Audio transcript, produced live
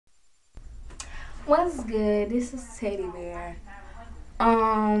What's good? This is Teddy Bear.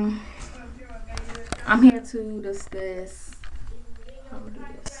 Um, I'm here to discuss. How to do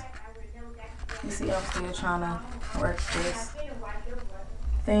this? You see, I'm still trying to work this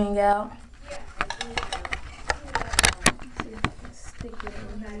thing out. See if I can stick it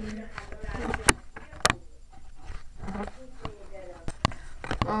in here.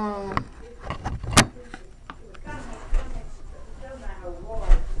 Um,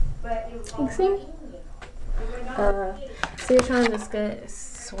 you see? Uh, so you're trying to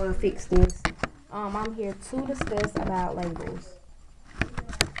discuss. Well, fix this. I'm here to discuss about labels.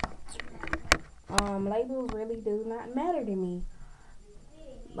 Labels really do not matter to me.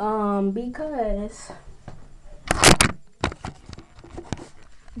 Because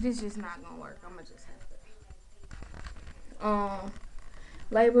this just not gonna work. I'm gonna just have to.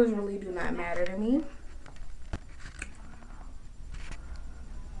 Labels really do not matter to me.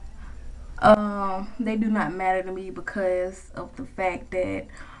 They do not matter to me because of the fact that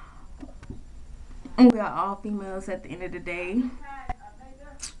we are all females at the end of the day,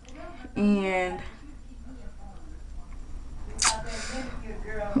 and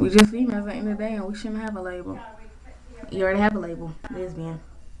we just females at the end of the day, and we shouldn't have a label. You already have a label, lesbian.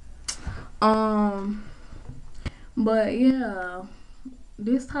 Um, but yeah,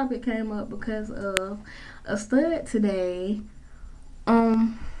 this topic came up because of a stud today.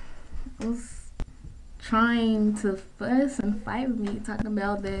 Um, was trying to fuss and fight with me, talking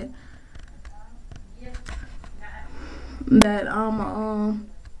about that I'm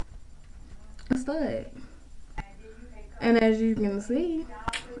a stud, and as you can see,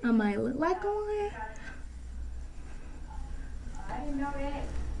 I might look like one. I didn't know that.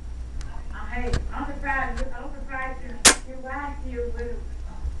 Hey, I'm surprised you right here with him.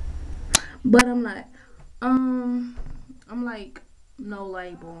 But I'm not. I'm like no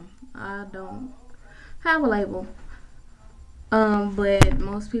label. I don't have a label. But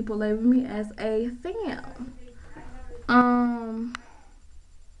most people label me as a femme. Um,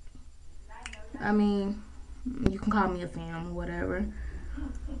 I mean, you can call me a femme or whatever,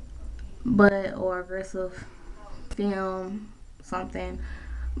 but or aggressive femme something.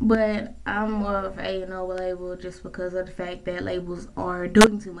 But I'm more of a no label just because of the fact that labels are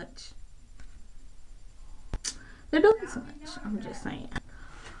doing too much. They're doing too much. I'm just saying.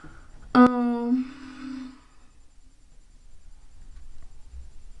 Um.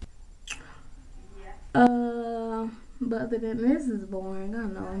 Uh. But other than this is boring. I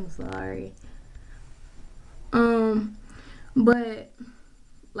know. I'm sorry. Um. But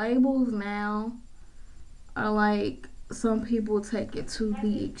labels now are like some people take it to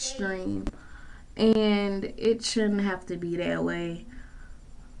the extreme, and it shouldn't have to be that way.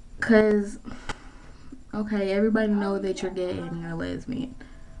 Cause okay, everybody know that you're gay and you're a lesbian.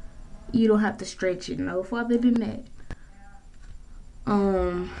 You don't have to stretch it no further than that.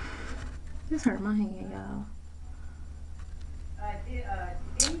 Um, this hurt my hand, y'all.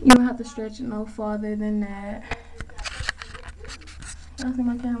 You don't have to stretch it no farther than that. Y'all see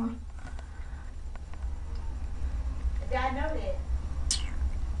my camera? I know that.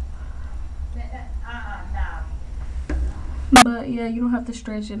 But yeah, you don't have to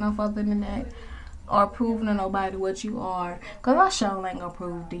stretch it no further than that, or prove to nobody what you are. Cause I sure ain't gonna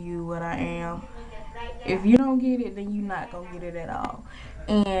prove to you what I am. If you don't get it, then you're not gonna get it at all.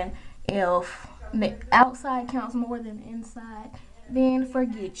 And if the outside counts more than the inside, then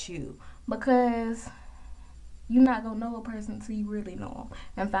forget you. Because you're not gonna know a person until you really know them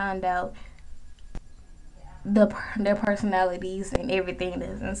and find out their personalities and everything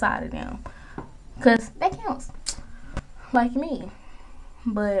that's inside of them. Cause that counts, like me.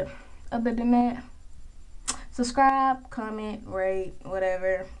 But other than that, subscribe, comment, rate,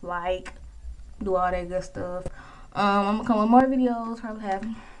 whatever, like, do all that good stuff. I'm gonna come with more videos, probably have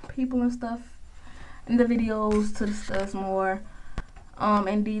people and stuff in the videos to discuss more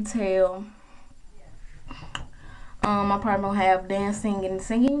in detail. I probably gonna have dancing and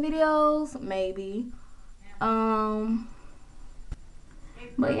singing videos, maybe. Um,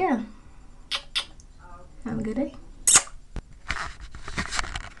 but yeah, have a good day.